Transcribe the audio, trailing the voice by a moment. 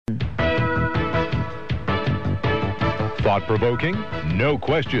Thought-provoking? No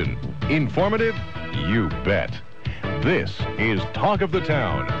question. Informative? You bet. This is Talk of the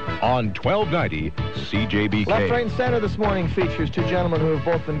Town on 1290 CJBK. Left, Right, and Center this morning features two gentlemen who have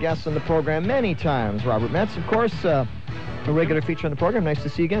both been guests on the program many times. Robert Metz, of course, a regular feature on the program. Nice to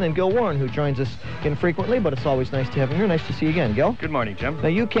see you again. And Gil Warren, who joins us infrequently, but it's always nice to have him here. Nice to see you again, Gil. Good morning, Jim. Now,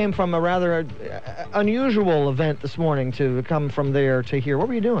 you came from a rather unusual event this morning to come from there to here. What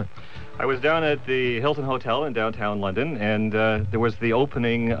were you doing? I was down at the Hilton Hotel in downtown London, and there was the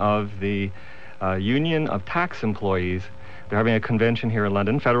opening of the Union of Tax Employees. They're having a convention here in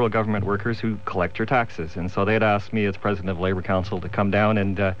London, federal government workers who collect your taxes. And so they had asked me as president of Labour Council to come down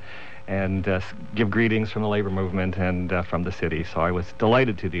and give greetings from the labor movement and from the city. So I was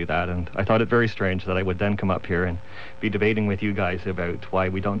delighted to do that, and I thought it very strange that I would then come up here and be debating with you guys about why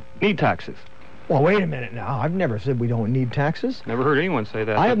we don't need taxes. Well, wait a minute now. I've never said we don't need taxes. Never heard anyone say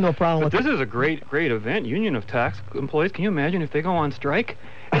that. I have no problem with this. Is a great event. Union of Tax Employees. Can you imagine if they go on strike?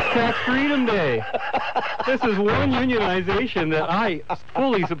 It's Tax Freedom Day. This is one unionization that I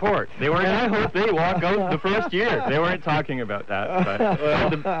fully support. And I hope they walk out the first year. They weren't talking about that.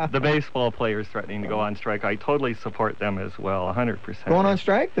 But the baseball players threatening to go on strike, I totally support them as well, 100%. Going on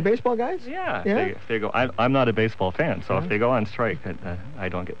strike, the baseball guys? Yeah. If they go, I'm not a baseball fan, so if they go on strike, I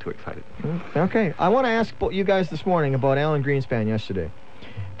don't get too excited. Okay. I want to ask you guys this morning about Alan Greenspan yesterday.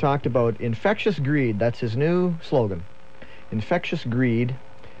 Talked about infectious greed. That's his new slogan. Infectious greed.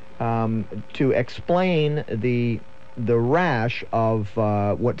 To explain the rash of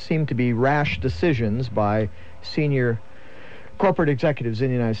what seemed to be rash decisions by senior corporate executives in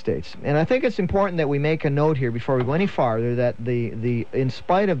the United States. And I think it's important that we make a note here before we go any farther that the in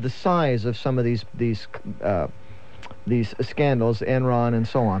spite of the size of some of these scandals, Enron and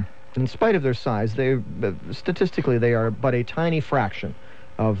so on, in spite of their size, statistically they are but a tiny fraction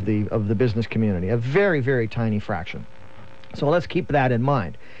of the business community, a very, very tiny fraction. So let's keep that in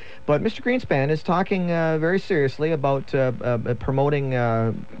mind. But Mr. Greenspan is talking very seriously about promoting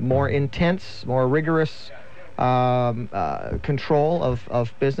more intense, more rigorous control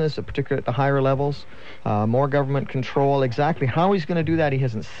of business, particularly at the higher levels, more government control. Exactly how he's going to do that, he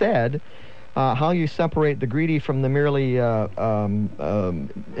hasn't said. How you separate the greedy from the merely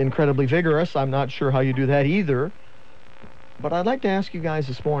incredibly vigorous, I'm not sure how you do that either. But I'd like to ask you guys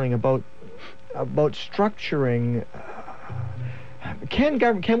this morning about structuring.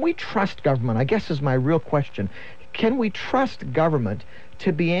 Can we trust government? I guess is my real question. Can we trust government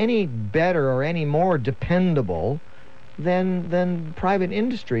to be any better or any more dependable than private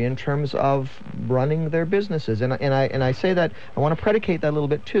industry in terms of running their businesses? And I say that I want to predicate that a little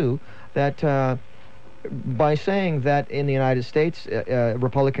bit too. That by saying that in the United States,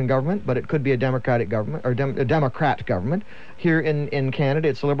 Republican government, but it could be a Democratic government or a Democrat government. Here in Canada,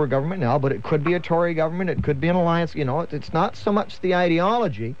 it's a Liberal government now, but it could be a Tory government. It could be an alliance. You know, it's not so much the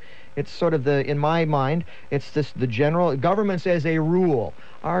ideology. It's sort of in my mind, it's the general governments as a rule.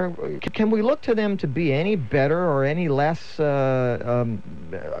 Can we look to them to be any better or any less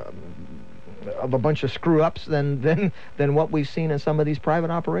of a bunch of screw-ups than what we've seen in some of these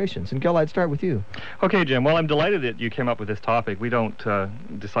private operations? And Gil, I'd start with you. Okay, Jim. Well, I'm delighted that you came up with this topic. We don't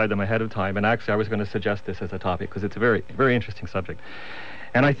decide them ahead of time, and actually I was going to suggest this as a topic because it's a very, very interesting subject.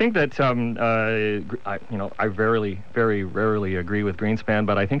 And I think that I very rarely agree with Greenspan,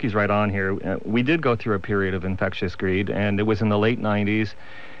 but I think he's right on here. We did go through a period of infectious greed, and it was in the late 90s.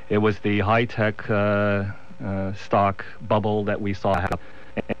 It was the high-tech stock bubble that we saw happen.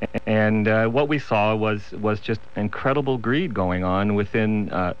 And what we saw was just incredible greed going on within,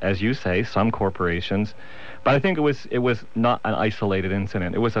 as you say, some corporations. But I think it was not an isolated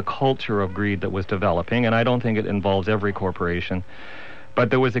incident. It was a culture of greed that was developing, and I don't think it involves every corporation. But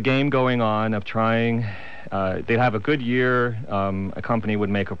there was a game going on of trying. They'd have a good year. A company would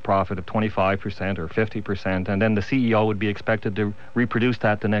make a profit of 25% or 50%, and then the CEO would be expected to reproduce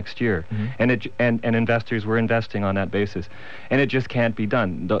that the next year. Mm-hmm. And investors were investing on that basis, and it just can't be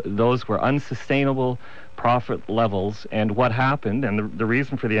done. Those were unsustainable profit levels. And what happened, and the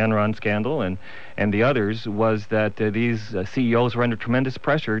reason for the Enron scandal and the others, was that these CEOs were under tremendous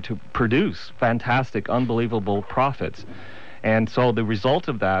pressure to produce fantastic, unbelievable profits. And so the result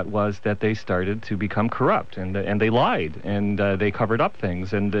of that was that they started to become corrupt, and they lied, and they covered up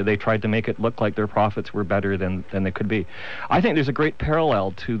things, and they tried to make it look like their profits were better than they could be. I think there's a great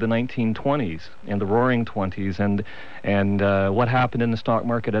parallel to the 1920s and the Roaring '20s and what happened in the stock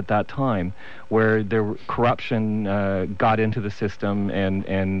market at that time, where the corruption got into the system,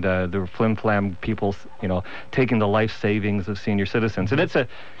 and the flim-flam people, taking the life savings of senior citizens. And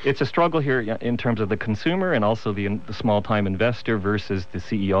it's a struggle here in terms of the consumer and also the small-time investor versus the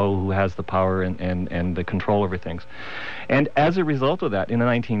CEO who has the power and the control over things. And as a result of that, in the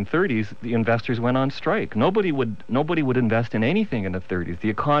 1930s, the investors went on strike. Nobody would invest in anything in the 30s. The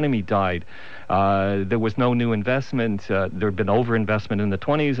economy died. There was no new investment. There had been overinvestment in the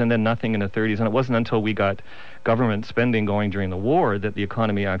 20s and then nothing in the 30s. And it wasn't until we got government spending going during the war that the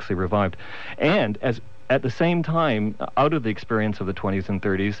economy actually revived. And at the same time, out of the experience of the 20s and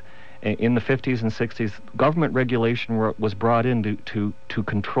 30s, in the 50s and 60s, government regulation was brought in to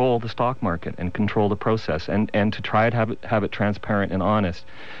control the stock market and control the process and to try to have it transparent and honest.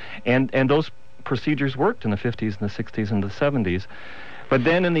 And those procedures worked in the 50s and the 60s and the 70s. But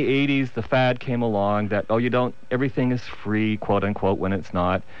then in the 80s, the fad came along that, everything is free, quote unquote, when it's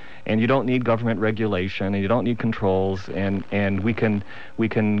not. And you don't need government regulation, and you don't need controls, and we can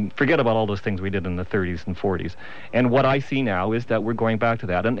forget about all those things we did in the 30s and 40s. And what I see now is that we're going back to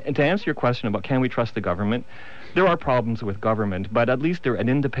that. And to answer your question about can we trust the government, there are problems with government, but at least they're an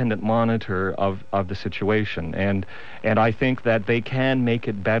independent monitor of the situation. And I think that they can make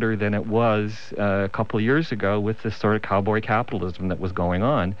it better than it was a couple of years ago with this sort of cowboy capitalism that was going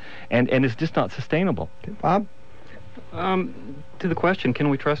on. And it's just not sustainable. Bob? To the question, can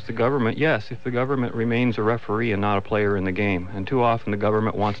we trust the government? Yes, if the government remains a referee and not a player in the game. And too often the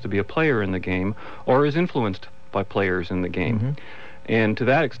government wants to be a player in the game or is influenced by players in the game. Mm-hmm. And to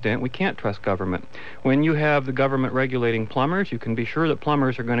that extent, we can't trust government. When you have the government regulating plumbers, you can be sure that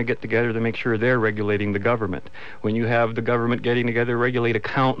plumbers are going to get together to make sure they're regulating the government. When you have the government getting together to regulate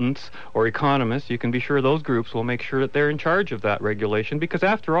accountants or economists, you can be sure those groups will make sure that they're in charge of that regulation, because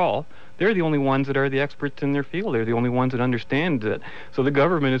after all, they're the only ones that are the experts in their field. They're the only ones that understand it. So the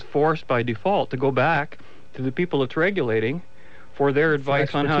government is forced by default to go back to the people it's regulating for their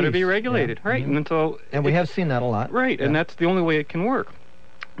advice on how to be regulated, right? Mm-hmm. And we have seen that a lot, right? And that's the only way it can work.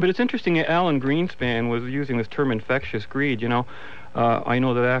 But it's interesting. Alan Greenspan was using this term "infectious greed." I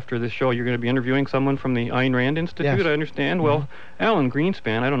know that after this show, you're going to be interviewing someone from the Ayn Rand Institute. Yes. I understand. Mm-hmm. Well, Alan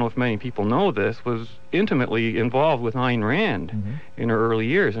Greenspan, I don't know if many people know this, was intimately involved with Ayn Rand in her early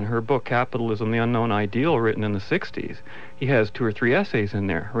years. In her book "Capitalism: The Unknown Ideal," written in the '60s, he has 2 or 3 essays in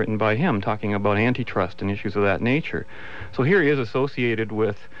there written by him talking about antitrust and issues of that nature. So here he is associated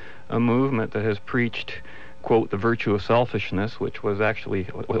with a movement that has preached, quote, the virtue of selfishness, which was actually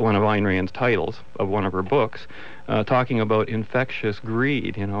one of Ayn Rand's titles of one of her books, talking about infectious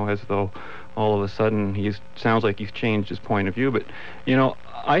greed, as though all of a sudden sounds like he's changed his point of view. But,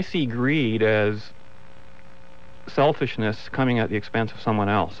 I see greed as selfishness coming at the expense of someone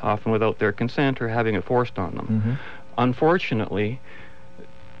else, often without their consent or having it forced on them. Mm-hmm. Unfortunately,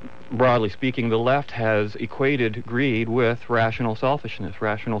 broadly speaking, the left has equated greed with rational selfishness,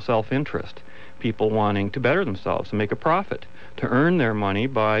 rational self-interest. People wanting to better themselves, to make a profit, to earn their money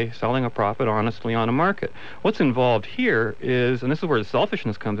by selling a profit honestly on a market. What's involved here is, and this is where the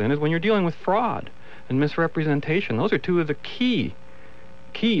selfishness comes in, is when you're dealing with fraud and misrepresentation. Those are 2 of the key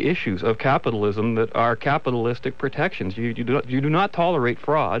issues of capitalism that are capitalistic protections. You do not tolerate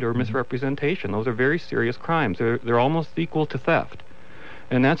fraud or misrepresentation. Those are very serious crimes. They're almost equal to theft.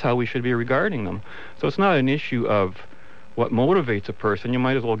 And that's how we should be regarding them. So it's not an issue of what motivates a person. You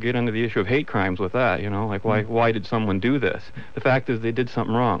might as well get into the issue of hate crimes with that, like why did someone do this? The fact is they did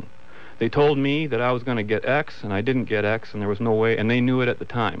something wrong. They told me that I was going to get X, and I didn't get X, and there was no way, and they knew it at the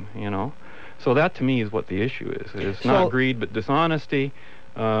time, So that, to me, is what the issue is. It's not greed, but dishonesty,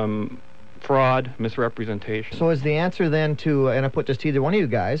 fraud, misrepresentation. So is the answer then to, and I put this to either one of you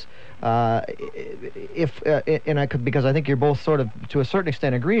guys, because I think you're both sort of, to a certain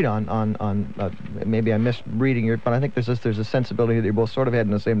extent, agreed on maybe I'm misreading but I think there's a sensibility that you're both sort of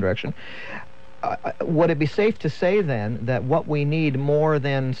heading in the same direction. Would it be safe to say then that what we need more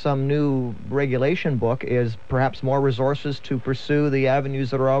than some new regulation book is perhaps more resources to pursue the avenues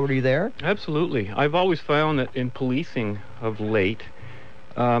that are already there? Absolutely. I've always found that in policing of late,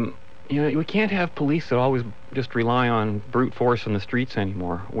 we can't have police that always just rely on brute force in the streets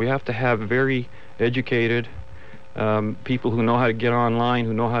anymore. We have to have very educated people who know how to get online,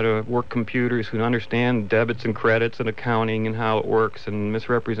 who know how to work computers, who understand debits and credits and accounting and how it works and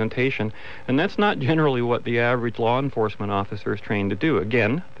misrepresentation. And that's not generally what the average law enforcement officer is trained to do.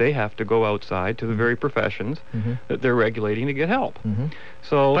 Again, they have to go outside to the very professions that they're regulating to get help.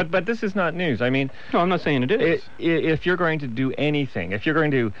 So, but this is not news. I mean, no, I'm not saying it is. If you're going to do anything, if you're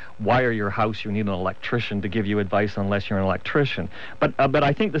going to wire your house, you need an electrician to give you advice, unless you're an electrician. But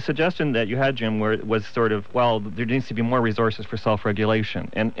I think the suggestion that you had, Jim, was sort of, well, there needs to be more resources for self-regulation,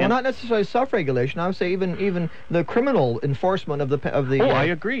 and well, not necessarily self-regulation. I would say even the criminal enforcement of the I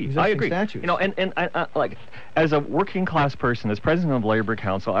agree. Statutes. And like as a working class person, as president of the Labor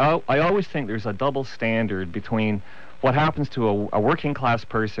Council, I always think there's a double standard between what happens to a working class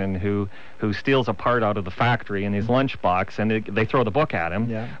person who steals a part out of the factory in his lunchbox and they throw the book at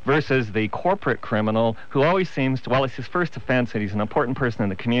him, versus the corporate criminal who always seems to, well, it's his first offense and he's an important person in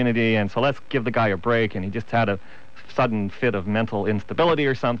the community, and so let's give the guy a break, and he just had a sudden fit of mental instability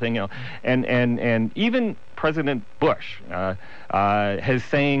or something, and even President Bush is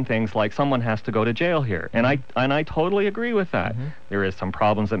saying things like someone has to go to jail here, and I totally agree with that. There is some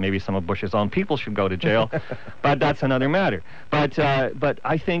problems that maybe some of Bush's own people should go to jail, but that's another matter. But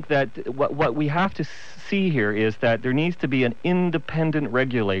I think that what we have to see here is that there needs to be an independent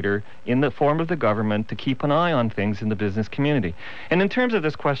regulator in the form of the government to keep an eye on things in the business community. And in terms of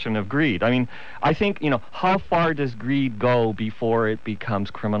this question of greed, I mean, I think, how far does greed go before it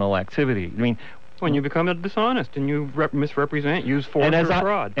becomes criminal activity? I mean, when you become dishonest and you misrepresent, use force or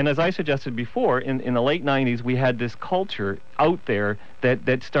fraud. And as I suggested before, in the late 90s, we had this culture out there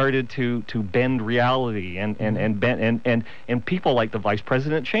that started to bend reality, and people like the Vice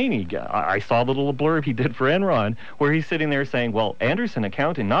President Cheney. I saw the little blurb he did for Enron, where he's sitting there saying, well, Anderson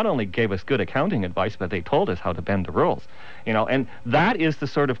Accounting not only gave us good accounting advice, but they told us how to bend the rules. And that is the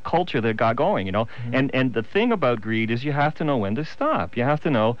sort of culture that got going, And the thing about greed is you have to know when to stop. You have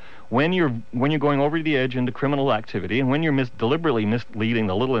to know when you're going over the edge into criminal activity, and when you're deliberately misleading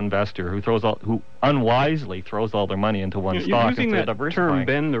the little investor who unwisely throws all their money into one stock. Using that term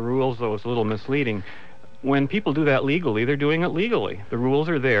 "bend the rules," though, is a little misleading. When people do that legally, they're doing it legally. The rules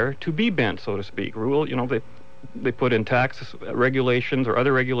are there to be bent, so to speak. They put in tax regulations or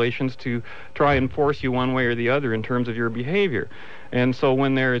other regulations to try and force you one way or the other in terms of your behavior. And so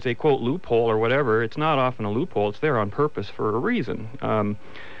when there is a, quote, loophole or whatever, it's not often a loophole. It's there on purpose for a reason.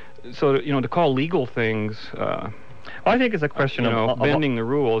 To call legal things... I think it's a question of bending the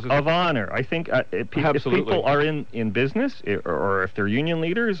rules. Of honor. I think if people are in business, or if they're union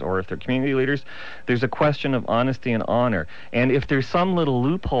leaders, or if they're community leaders, there's a question of honesty and honor. And if there's some little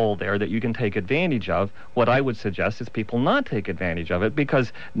loophole there that you can take advantage of, what I would suggest is people not take advantage of it,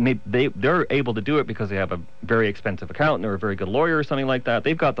 because they're able to do it because they have a very expensive accountant or a very good lawyer or something like that.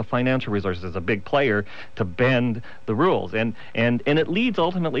 They've got the financial resources as a big player to bend the rules. And it leads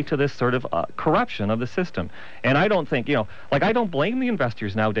ultimately to this sort of corruption of the system. And I don't think, I don't blame the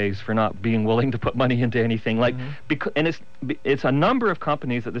investors nowadays for not being willing to put money into anything. And it's a number of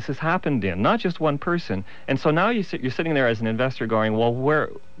companies that this has happened in, not just one person. And so now you're sitting there as an investor going, well, where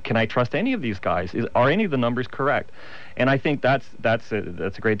can I trust any of these guys? Are any of the numbers correct? And I think that's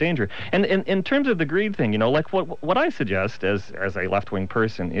a great danger. And in terms of the greed thing, what I suggest as a left-wing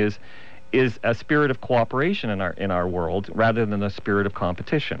person is a spirit of cooperation in our world rather than a spirit of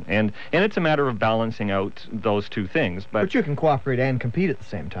competition. And it's a matter of balancing out those two things. But you can cooperate and compete at the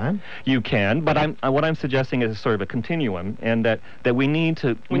same time. You can, but what I'm suggesting is sort of a continuum, and that we need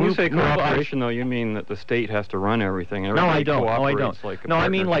to... When you say cooperation, though, you mean that the state has to run everything. No, I don't. I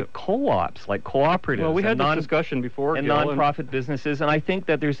mean like co-ops, like cooperatives. Well, we had this discussion before, and non-profit businesses, and I think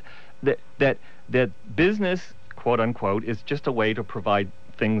that there's that business, quote unquote, is just a way to provide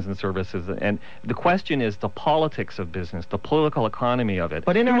things and services, and the question is the politics of business, the political economy of it.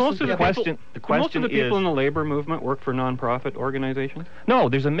 But most of the people in the labor movement work for nonprofit organizations? No,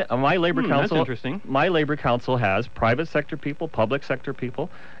 there's my labor council. That's interesting. My labor council has private sector people, public sector people,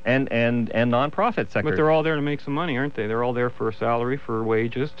 and nonprofit sector. But they're all there to make some money, aren't they? They're all there for a salary, for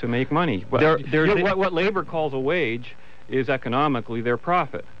wages, to make money. What labor calls a wage is economically their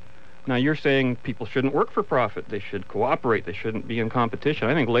profit. Now, you're saying people shouldn't work for profit. They should cooperate. They shouldn't be in competition.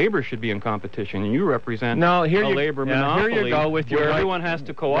 I think labor should be in competition, and you represent a labor monopoly here you go with where everyone has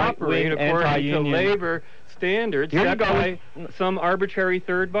to cooperate according to labor standards set by some arbitrary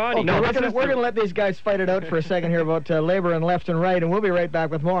third body. We're going to let these guys fight it out for a second here about labor and left and right, and we'll be right back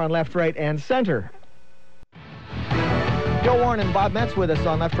with more on Left, Right, and Center. Joe Warren and Bob Metz with us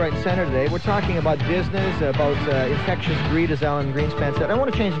on Left, Right, and Center today. We're talking about business, about infectious greed, as Alan Greenspan said. I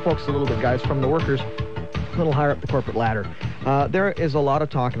want to change the focus a little bit, guys, from the workers a little higher up the corporate ladder. There is a lot of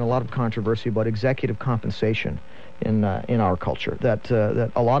talk and a lot of controversy about executive compensation in our culture, that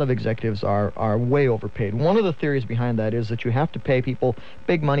a lot of executives are way overpaid. One of the theories behind that is that you have to pay people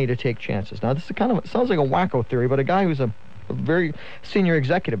big money to take chances. Now, this is it sounds like a wacko theory, but a guy who's a very senior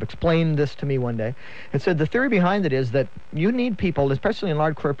executive explained this to me one day and said the theory behind it is that you need people, especially in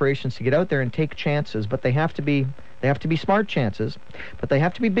large corporations, to get out there and take chances, but they have to be smart chances, but they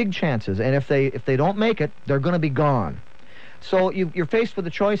have to be big chances, and if they don't make it, they're going to be gone. So you're faced with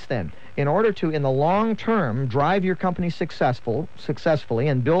a choice then. In order to, in the long term, drive your company successfully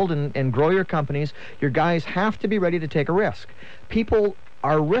and build and grow your companies, your guys have to be ready to take a risk. People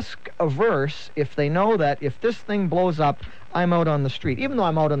are risk averse if they know that if this thing blows up, I'm out on the street. Even though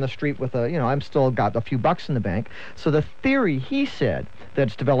I'm out on the street with I'm still got a few bucks in the bank. So the theory, he said,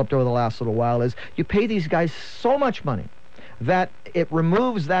 that's developed over the last little while is you pay these guys so much money that it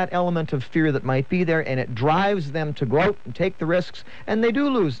removes that element of fear that might be there, and it drives them to go out and take the risks, and they do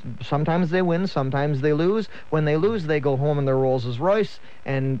lose. Sometimes they win, sometimes they lose. When they lose, they go home in their Rolls-Royce,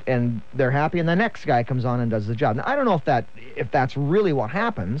 and they're happy, and the next guy comes on and does the job. Now, I don't know if that's really what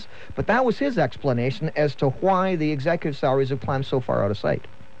happens, but that was his explanation as to why the executive salaries have climbed so far out of sight.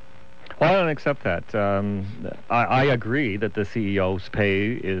 Well, I don't accept that. I agree that the CEO's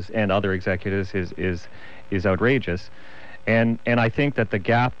pay and other executives is outrageous. And I think that the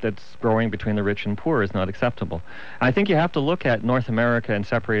gap that's growing between the rich and poor is not acceptable. I think you have to look at North America and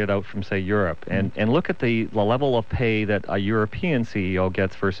separate it out from, say, Europe, and look at the level of pay that a European CEO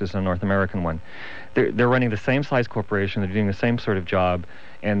gets versus a North American one. They're running the same size corporation, they're doing the same sort of job,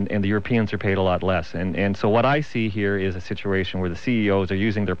 and the Europeans are paid a lot less. And so what I see here is a situation where the CEOs are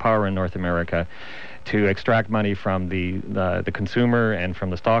using their power in North America to extract money from the consumer and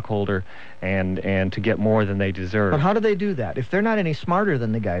from the stockholder, and to get more than they deserve. But how do they do that? If they're not any smarter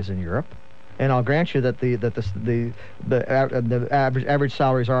than the guys in Europe, and I'll grant you that the average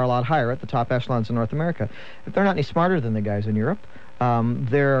salaries are a lot higher at the top echelons in North America. If they're not any smarter than the guys in Europe,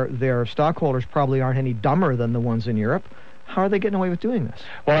 their stockholders probably aren't any dumber than the ones in Europe. How are they getting away with doing this?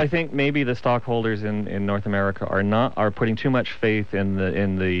 Well, I think maybe the stockholders in North America are putting too much faith in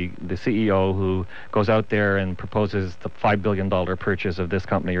the CEO who goes out there and proposes the $5 billion purchase of this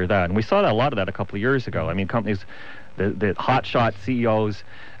company or that. And we saw a lot of that a couple of years ago. I mean, companies, the hotshot CEOs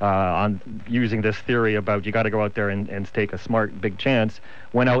on using this theory about you got to go out there and take a smart big chance,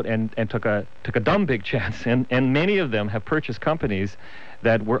 went out and took a dumb big chance. And many of them have purchased companies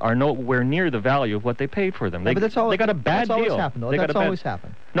that are nowhere near the value of what they paid for them. They got a bad deal. That's always happened, though. That's always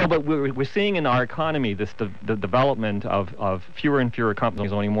happened. No, but we're seeing in our economy the development of fewer and fewer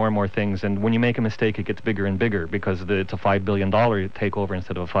companies owning more and more things, and when you make a mistake, it gets bigger and bigger because it's a $5 billion takeover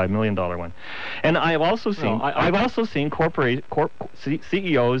instead of a $5 million one. And I've also seen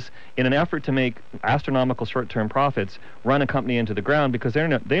CEOs, in an effort to make astronomical short-term profits, run a company into the ground because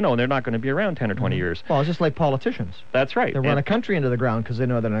they know they're not going to be around 10 or 20 years. Well, it's just like politicians. That's right. They run a country into the ground because they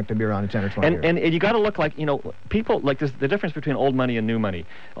know they're not going to be around in 10 or 20 years. And you got to look like, people, like there's the difference between old money and new money.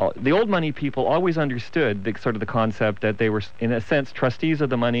 The old money people always understood the concept that they were, in a sense, trustees of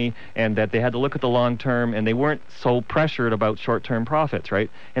the money, and that they had to look at the long term, and they weren't so pressured about short-term profits,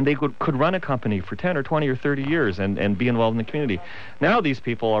 right? And they could run a company for 10 or 20 or 30 years and be involved in the community. Now these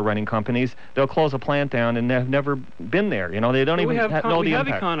people are running companies, they'll close a plant down and have never been there. They don't even know the impact. We have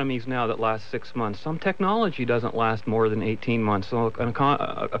economies now that last 6 months. Some technology doesn't last more than 18 months. So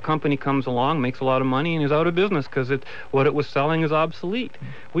a company comes along, makes a lot of money, and is out of business because what it was selling is obsolete.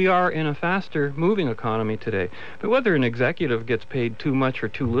 We are in a faster moving economy today. But whether an executive gets paid too much or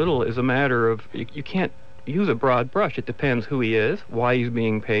too little is a matter of, you can't use a broad brush. It depends who he is, why he's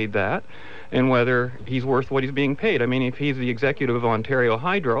being paid that, and whether he's worth what he's being paid. I mean, if he's the executive of Ontario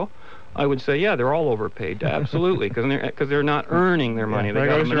Hydro, I would say, yeah, they're all overpaid, absolutely, because they're not earning their money. There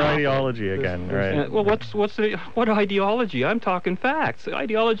goes your ideology again, right? Well, what ideology? I'm talking facts.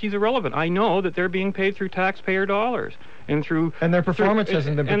 Ideology is irrelevant. I know that they're being paid through taxpayer dollars. And their performance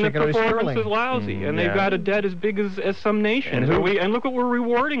hasn't been particularly sterling. And the performance is lousy, and they've got a debt as big as some nations. And look what we're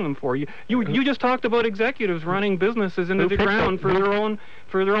rewarding them for. You just talked about executives running businesses into the ground for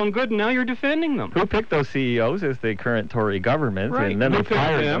their own good, and now you're defending them. Who picked those CEOs? Is the current Tory government, right? And then they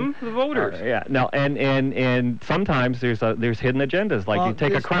fired them, the voters. Yeah. No, and sometimes there's hidden agendas. Like you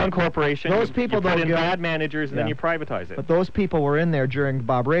take a crown corporation, you put in bad managers, and then you privatize it. But those people were in there during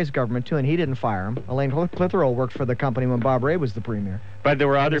Bob Rae's government too, and he didn't fire them. Elaine Clitheroe worked for the company when Bob Rae was the premier. But there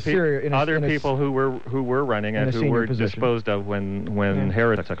were other people who were running and who were disposed of when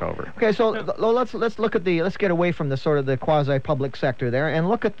Harris took over. Okay, so let's look at let's get away from the sort of the quasi-public sector there and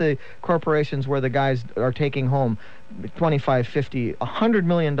look at the corporations where the guys are taking home $25, $50, $100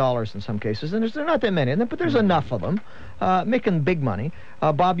 million in some cases, and there's not that many, but there's enough of them making big money.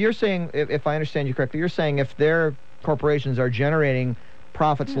 Bob, you're saying, if I understand you correctly, you're saying if their corporations are generating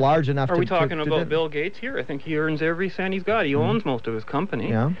profits large enough Are we talking about Bill Gates here? I think he earns every cent he's got. He owns most of his company.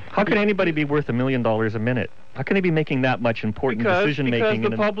 Yeah. How can anybody be worth $1 million a minute? How can he be making that much important decision-making?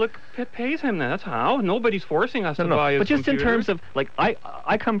 Because the public pays him. That's how. Nobody's forcing us to buy his But just computers. in terms of, like,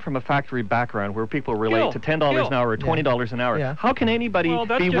 I come from a factory background where people relate to $10 an hour or $20 an hour. Yeah. How can anybody be worth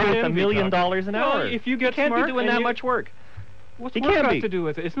 $1 million an hour? If you can't be doing that much work. What's He work can't got be. to do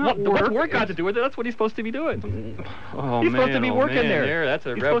with it? It's not What's work. work got to do with it? That's what he's supposed to be doing. Oh, He's man, supposed to be working man, there. That's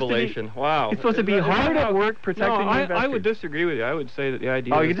a He's supposed to be- revelation. Wow. He's supposed to be Is that hard at how- work protecting no, the I investors. would disagree with you. I would say that the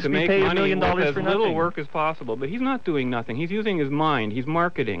idea Oh, you is just to be make paid $1 money million with as for little nothing. work as possible. But he's not doing nothing. He's using his mind. He's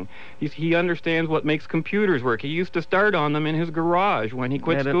marketing. He understands what makes computers work. He used to start on them in his garage when he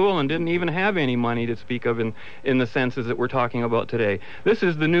quit Yeah, that- school and didn't even have any money to speak of in the senses that we're talking about today. This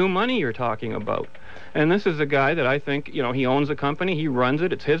is the new money you're talking about. And this is a guy that I think, he owns a company, he runs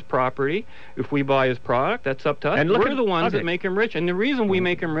it, it's his property. If we buy his product, that's up to us. And look We're at- the ones okay. that make him rich. And the reason we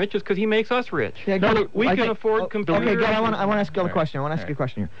make him rich is because he makes us rich. Yeah, No, Gil, look, we I can think- afford computers. Okay, Gil, I want to ask Gil a All right. question. I want to ask All you a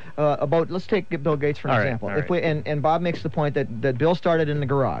question here about. Let's take Bill Gates for an All right, example. all If we and Bob makes the point that Bill started in the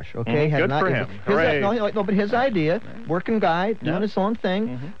garage. Okay, Good for him. Hooray. No, but his idea, working guy, doing Yeah. his own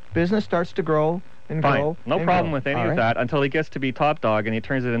thing, business starts to grow and Fine. grow. No and problem grow. with any All of right? that until he gets to be top dog and he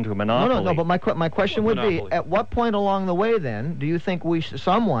turns it into a monopoly. No. But my question would be: Monopoly. at what point along the way, then, do you think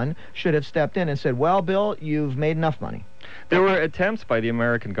someone should have stepped in and said, "Well, Bill, you've made enough money"? There were attempts by the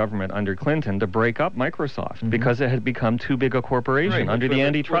American government under Clinton to break up Microsoft because it had become too big a corporation Right, under which the was-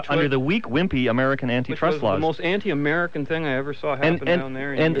 antitrust, which was- under the weak, wimpy American Which antitrust was laws. the most anti-American thing I ever saw happen down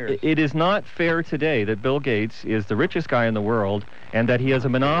there in years. It is not fair today that Bill Gates is the richest guy in the world and that he has a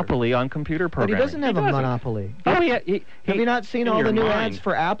monopoly on computer But programming. he doesn't have a doesn't. monopoly. Oh, he Have you not seen in all the your new mind. ads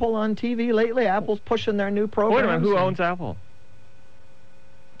for Apple on TV lately? Apple's pushing their new Wait programs. a minute, who and- owns Apple?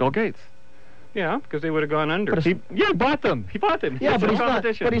 Bill Gates. Yeah, because they would have gone under. But He bought them. He bought them. Yeah, It's but a he's not.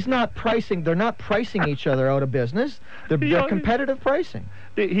 competition. But he's not pricing. They're not pricing each other out of business. They're He- competitive pricing.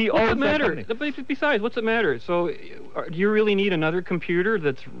 He What's owns it that matter? company. Besides, what's it matter? So, do you really need another computer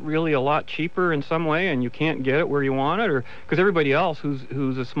that's really a lot cheaper in some way, and you can't get it where you want it, or because everybody else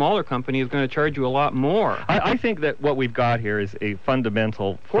who's a smaller company is going to charge you a lot more? I think that what we've got here is a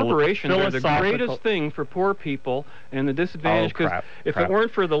fundamental Corporations are the philosophical- greatest thing for poor people and the disadvantaged. Oh, crap, If crap. it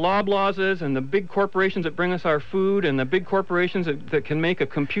weren't for the Loblawses and the big corporations that bring us our food and the big corporations that can make a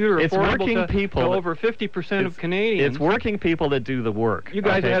computer It's affordable working to people that- over 50% of Canadians, It's working people that do the work. you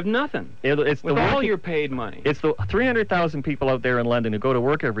guys okay? have nothing. It's the With all working- your paid money. It's the 300,000 people out there in London who go to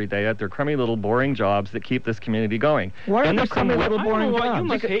work every day at their crummy little boring jobs that keep this community going. Why are And there there's some crummy wi- little I don't boring know what, you jobs?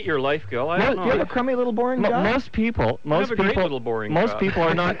 must hate your life, Gil. I Well, don't Do you have know. a crummy little boring job? Most people, have a great little boring most job. people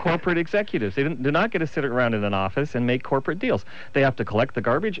are not corporate executives. They do not get to sit around in an office and make corporate deals. They have to collect the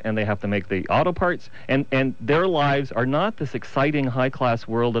garbage and they have to make the auto parts, and their lives are not this exciting high-class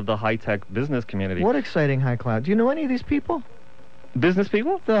world of the high-tech business community. What exciting high class? Do you know any of these people? Business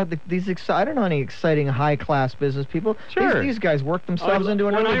people? I don't know any exciting high class business people. Sure. These guys work themselves into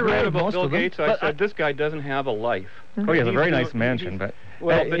when another I grade, read about most Bill of them. Gates, I But said, this guy doesn't have a life. Oh, he has a He's very doing- nice mansion, but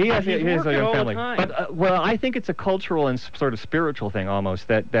Well, but he has he's a working young all the family. time. But well, I think it's a cultural and sort of spiritual thing almost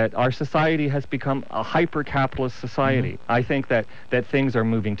that our society has become a hyper-capitalist society. I think that things are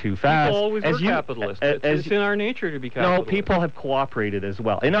moving too fast. People always were capitalists. It's in our nature to be No, capitalist. people have cooperated as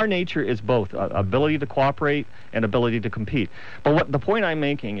well. In our nature is both ability to cooperate and ability to compete. But what the point I'm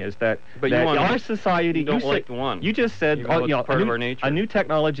making is that, But you that want- our society, you don't said- like the one, You just said, even though it's part a of new, our nature. a new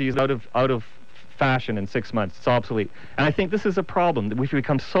technology is out of fashion in 6 months. It's obsolete. And I think this is a problem. That we've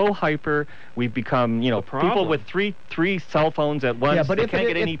become so hyper. We've become, people problem. with three cell phones at once. Yeah, but they if can't it-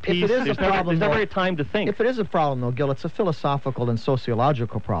 get any if it peace. is a There's problem, never though- a time to think. If it is a problem, though, Gil, it's a philosophical and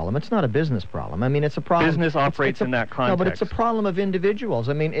sociological problem. It's not a business problem. I mean, it's a problem. Business operates it's a- in that No, but it's a context. problem of individuals.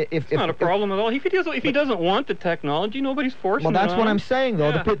 I mean, if It's not a problem at all. If he doesn't want the technology, nobody's forcing Well, it that's on what him. I'm saying, though.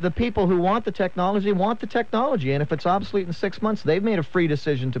 Yeah. The people who want the technology want the technology, and if it's obsolete in 6 months, they've made a free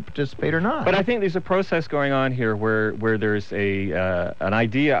decision to participate or not. But I think there's a process going on here where there's an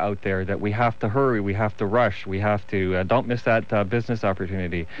idea out there that we have to hurry, we have to rush, we have to don't miss that business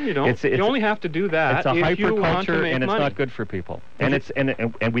opportunity. You don't. It's you only have to do that It's a if you want to hyperculture, make and it's money. not good for people. And it's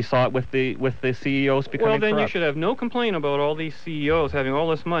and we saw it with the CEOs becoming Well, then you corrupt. should have no complaint about all these CEOs having all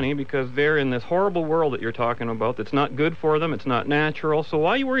this money because they're in this horrible world that you're talking about that's not good for them, it's not natural. So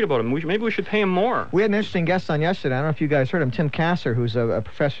why are you worried about them? Maybe we should pay them more. We had an interesting guest on yesterday. I don't know if you guys heard him, Tim Kasser, who's a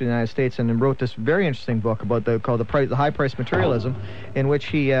professor in the United States, and wrote this very interesting book about called the High Price Materialism, in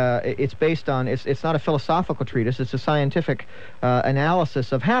which it's based on it's not a philosophical treatise, it's a scientific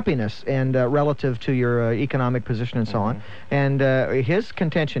analysis of happiness and relative to your economic position and so on. And his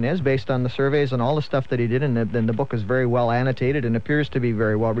contention is based on the surveys and all the stuff that he did, and the book is very well annotated and appears to be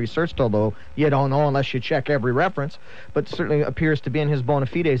very well researched, although you don't know unless you check every reference, but certainly appears to be, in his bona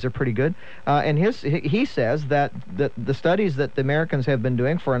fides are pretty good. And he says that the studies that the Americans have been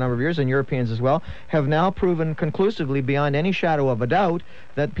doing for a number of years, and Europeans as well, have now proven conclusively beyond any shadow of a doubt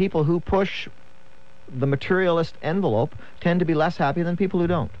that people who push the materialist envelope tend to be less happy than people who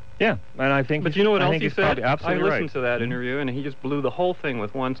don't. Yeah, and I think. But you know what I else think he he's said? probably absolutely I listened right. to that interview, and he just blew the whole thing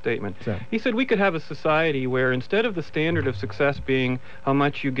with one statement. So- He said we could have a society where instead of the standard of success being how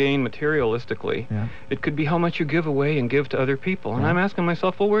much you gain materialistically, Yeah. it could be how much you give away and give to other people. And Yeah. I'm asking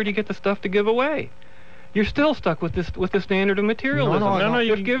myself, well, where do you get the stuff to give away? You're still stuck with the standard of materialism. No, you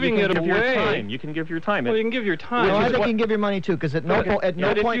You're can- giving you it can give away. Your time. You can give your time. Well, you can give your time. No, I is think what- you can give your money too, because at no point, But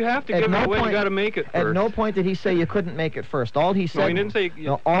if you have to at give no it away, point, you got to make it first. At no point did he say you couldn't make it first. All he said. No, he didn't say.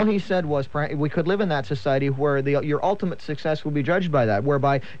 No, all he said was we could live in that society where your ultimate success will be judged by that,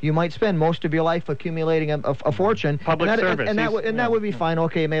 whereby you might spend most of your life accumulating a fortune. Public and that, service. and that would be fine.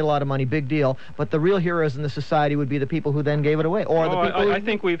 Okay, you made a lot of money, big deal. But the real heroes in the society would be the people who then gave it away, or the people. I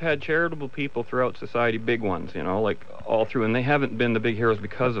think we've had charitable people throughout society, big ones, like all through, and they haven't been the big heroes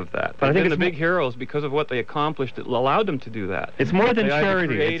because of that. But I They've think been it's the big heroes because of what they accomplished that allowed them to do that. It's more than They either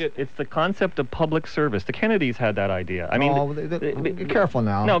charity. created- It's the concept of public service. The Kennedys had that idea. I mean, be careful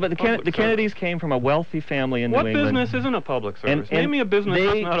now. No, but the Public Kennedys came from a wealthy family in What New England. business isn't a public service? And Name me a business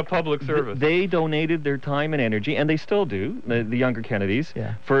that's not a public service. They donated their time and energy, and they still do, the younger Kennedys,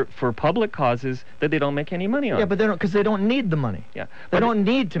 Yeah. for public causes that they don't make any money on. Yeah, but they don't, because they don't need the money. Yeah. They But don't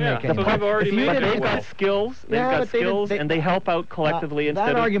need to yeah, make so any they've money. already If you made did- their They've wealth. got skills. They've Yeah, got but they skills, didn't- and they help out collectively instead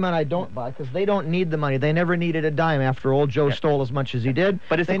that of. argument I don't buy, because they don't need the money. They never needed a dime after old Joe stole as much as he did.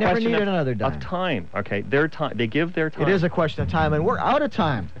 But it's they a never question needed of, another dime. of time. Okay, their time. They give their time. It is a question of time, and we're out of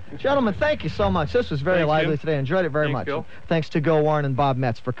time. Gentlemen, thank you so much. This was very Thanks, lively Jim. today. Enjoyed it very Thanks, much. Bill. Thanks to Gil Warren and Bob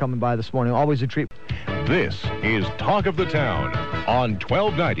Metz for coming by this morning. Always a treat. This is Talk of the Town on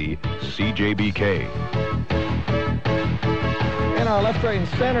 1290 CJBK. In our left, right, and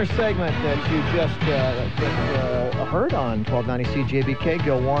center segment that you just heard on 1290 CJBK,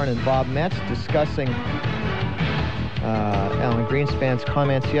 Gil Warren and Bob Metz discussing Alan Greenspan's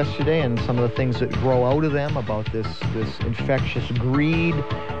comments yesterday and some of the things that grow out of them about this infectious greed,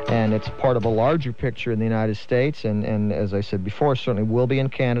 and it's part of a larger picture in the United States, and as I said before, certainly will be in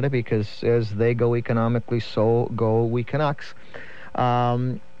Canada, because as they go economically, so go we Canucks.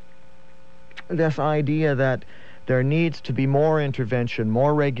 This idea that there needs to be more intervention,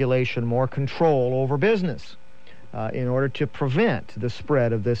 more regulation, more control over business in order to prevent the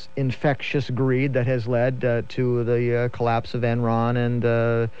spread of this infectious greed that has led to the collapse of Enron and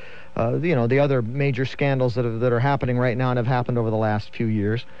the other major scandals that are happening right now and have happened over the last few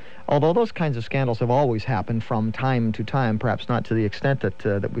years. Although those kinds of scandals have always happened from time to time, perhaps not to the extent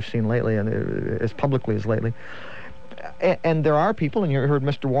that we've seen lately and as publicly as lately. And there are people, and you heard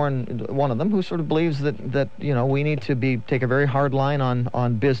Mr. Warren, one of them, who sort of believes that we need to take a very hard line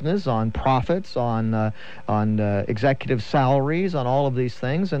on business, on profits, on executive salaries, on all of these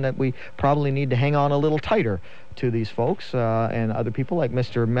things, and that we probably need to hang on a little tighter to these folks and other people like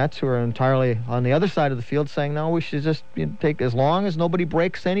Mr. Metz, who are entirely on the other side of the field, saying no, we should just take, as long as nobody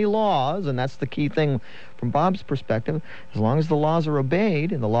breaks any laws, and that's the key thing from Bob's perspective, as long as the laws are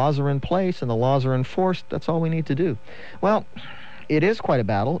obeyed and the laws are in place and the laws are enforced, that's all we need to do. Well, it is quite a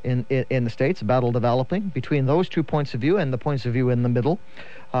battle in the States, a battle developing between those two points of view and the points of view in the middle,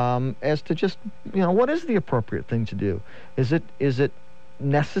 as to just, what is the appropriate thing to do? Is it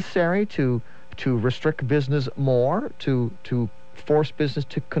necessary to restrict business more, to force business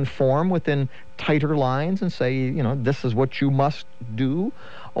to conform within tighter lines and say, this is what you must do,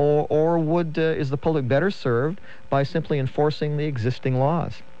 or is the public better served by simply enforcing the existing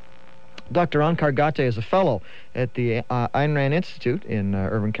laws? Dr. Onkar Gate is a fellow at the Ayn Rand Institute in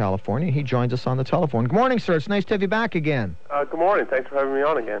Irvine, California. He joins us on the telephone. Good morning, sir. It's nice to have you back again. Good morning. Thanks for having me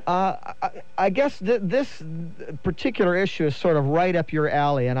on again. I guess this particular issue is sort of right up your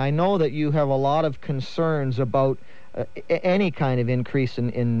alley, and I know that you have a lot of concerns about any kind of increase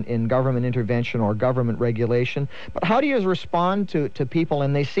in government intervention or government regulation. But how do you respond to people,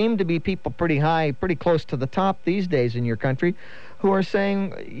 and they seem to be people pretty high, pretty close to the top these days in your country, who are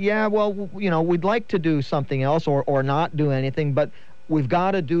saying, yeah, well, we'd like to do something else or not do anything, but we've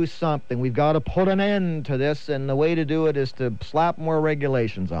got to do something. We've got to put an end to this, and the way to do it is to slap more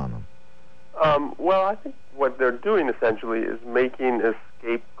regulations on them. Well, I think what they're doing essentially is making a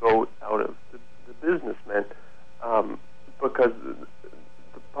scapegoat out of the businessmen, because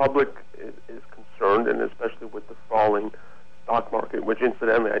the public is concerned, and especially with the falling stock market, which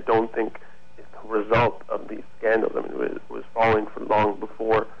incidentally I don't think is the result of these scandals. I mean, it was falling for long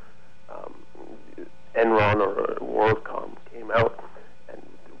before Enron or WorldCom came out, and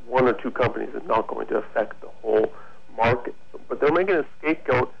one or two companies is not going to affect the whole market. But they're making a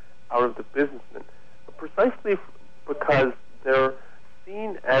scapegoat out of the businessmen, precisely because they're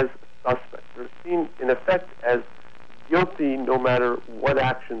seen as suspects. They're seen, in effect, as guilty no matter what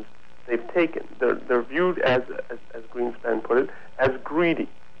actions they've taken. They're viewed as Greenspan put it, as greedy.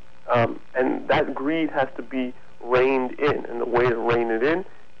 And that greed has to be reined in. And the way to rein it in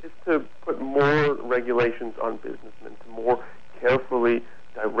is to put more regulations on businessmen, to more carefully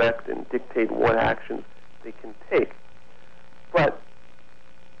direct and dictate what actions they can take. But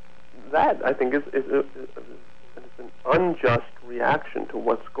that, I think, is an unjust reaction to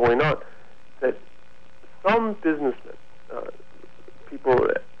what's going on. That some businessmen, people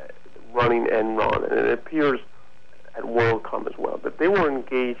running Enron, and it appears at WorldCom as well, that they were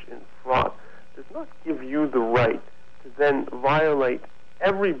engaged in fraud, does not give you the right to then violate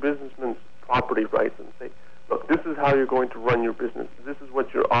every businessman's property rights and say, look, this is how you're going to run your business. This is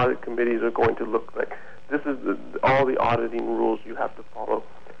what your audit committees are going to look like. This is all the auditing rules you have to follow,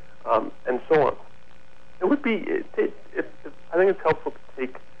 and so on. It would be, I think it's helpful to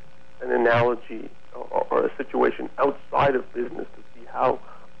take an analogy or a situation outside of business to see how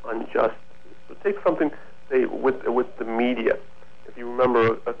unjust it is. So take something, say, with the media. If you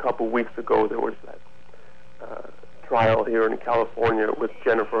remember a couple weeks ago, there was that trial here in California with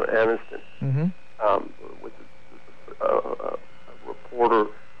Jennifer Aniston, with a reporter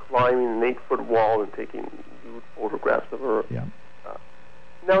climbing an 8-foot wall and taking nude photographs of her. Yeah.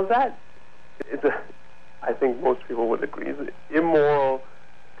 Now that is I think most people would agree, is immoral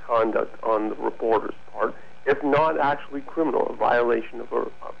conduct on the reporter's part, if not actually criminal, a violation of her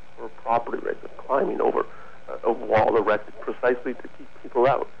property rights, of climbing over a wall erected precisely to keep people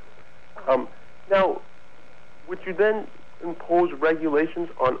out. Now, would you then impose regulations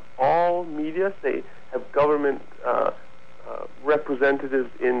on all media, say, have government representatives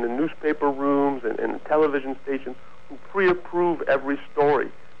in the newspaper rooms and the television stations who pre-approve every story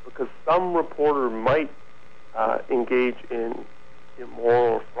because some reporter might engage in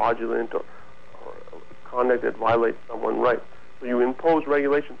immoral, fraudulent, or conduct that violates someone's rights? So you impose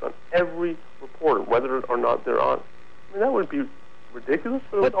regulations on every reporter, whether or not they're on. I mean, that would be ridiculous,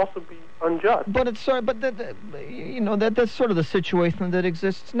 but it would also be unjust. But it's that's sort of the situation that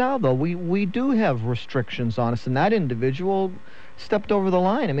exists now, though. We do have restrictions on us, and that individual stepped over the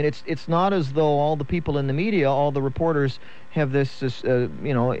line. I mean, it's not as though all the people in the media, all the reporters, have this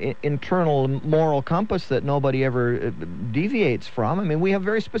internal moral compass that nobody ever deviates from. I mean, we have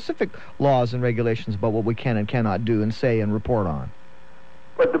very specific laws and regulations about what we can and cannot do and say and report on.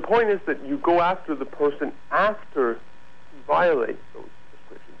 But the point is that you go after the person after he violates those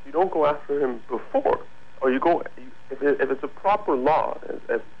restrictions. You don't go after him before. Or you go, if it's a proper law,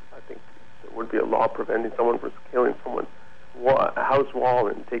 as I think there would be a law preventing someone from scaling someone's house wall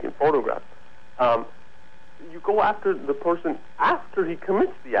and taking photographs, you go after the person after he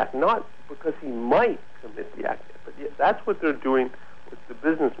commits the act, not because he might commit the act. But yeah, that's what they're doing with the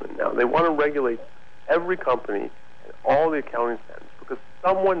businessmen now. They want to regulate every company and all the accounting standards because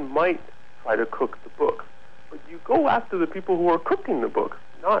someone might try to cook the books. But you go after the people who are cooking the books,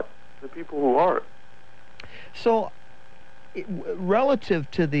 not the people who aren't. So, relative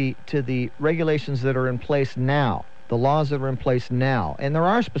to the regulations that are in place now, the laws that are in place now, and there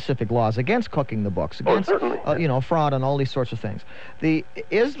are specific laws against cooking the books, against fraud and all these sorts of things.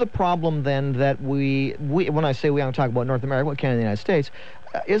 Is the problem then that we when I say we, I'm talking about North America, Canada, and the United States,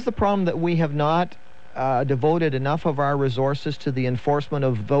 is the problem that we have not devoted enough of our resources to the enforcement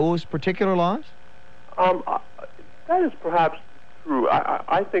of those particular laws? That is perhaps true.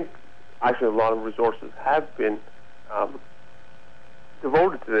 I think actually a lot of resources have been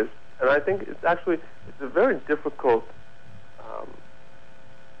devoted to this. And I think it's a very difficult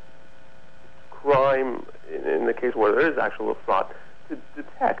crime in the case where there is actual fraud to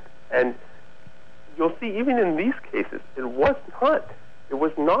detect. And you'll see even in these cases, it was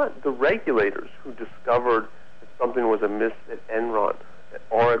not the regulators who discovered that something was amiss at Enron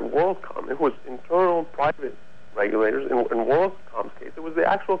or at WorldCom. It was internal private regulators. In WorldCom's case, it was the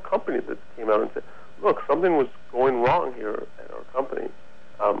actual company that came out and said, look, something was going wrong here at our company.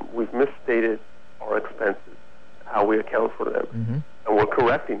 We've misstated our expenses, how we account for them, and we're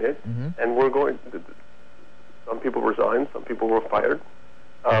correcting it, and we're going. Some people resigned, some people were fired,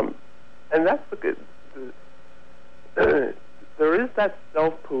 and that's there is that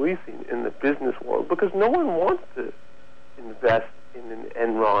self-policing in the business world because no one wants to invest in an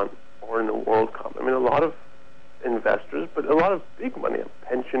Enron or in a WorldCom. I mean, a lot of investors, but a lot of big money,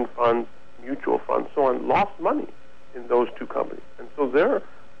 pension funds, mutual funds, so on, lost money in those two companies. And so they're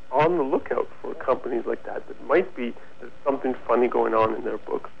on the lookout for companies like that might be there's something funny going on in their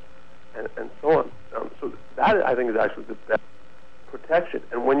books and so on. So that, I think, is actually the best protection.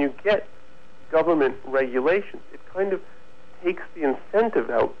 And when you get government regulations, it kind of takes the incentive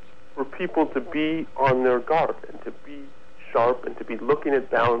out for people to be on their guard and to be sharp and to be looking at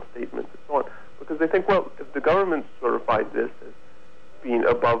balance statements and so on. Because they think, well, if the government certified this as being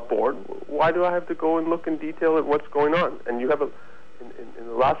above board, why do I have to go and look in detail at what's going on? And you have in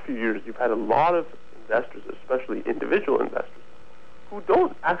the last few years, you've had a lot of investors, especially individual investors, who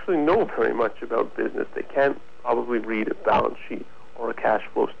don't actually know very much about business. They can't probably read a balance sheet or a cash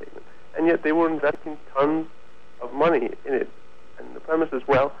flow statement. And yet they were investing tons of money in it. And the premise is,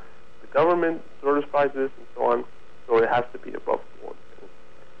 well, the government certifies this and so on, so it has to be above board.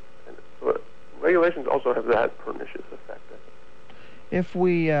 And so regulations also have that pernicious effect. If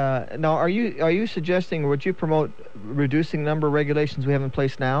we now, are you suggesting, or would you promote reducing the number of regulations we have in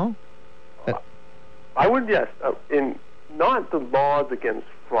place now? I would, yes. In not the laws against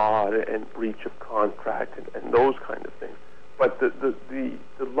fraud and breach of contract and those kind of things, but the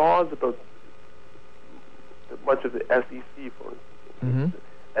laws about much of the SEC, for instance,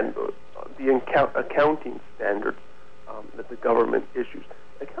 and the accounting standards that the government issues.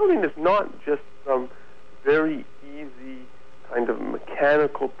 Accounting is not just some very easy kind of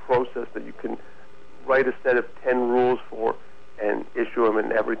mechanical process that you can write a set of 10 rules for and issue them,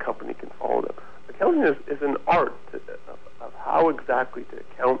 and every company can follow them. Accounting is an art of how exactly to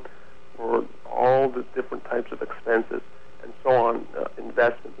account for all the different types of expenses and so on,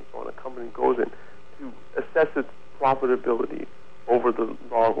 investments and so on a company goes in, to assess its profitability over the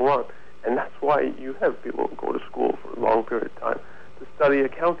long run. And that's why you have people who go to school for a long period of time to study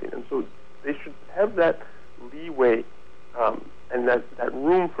accounting. And so they should have that leeway and that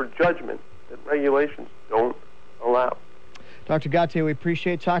room for judgment that regulations don't allow. Dr. Gauthier, we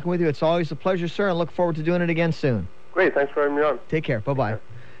appreciate talking with you. It's always a pleasure, sir, and look forward to doing it again soon. Great. Thanks for having me on. Take care. Bye-bye.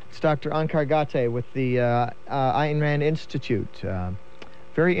 It's Dr. Onkar Ghate with the Ayn Rand Institute.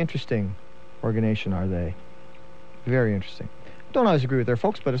 Very interesting organization, are they? Very interesting. Don't always agree with their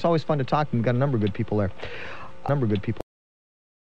folks, but it's always fun to talk to them. We've got a number of good people there.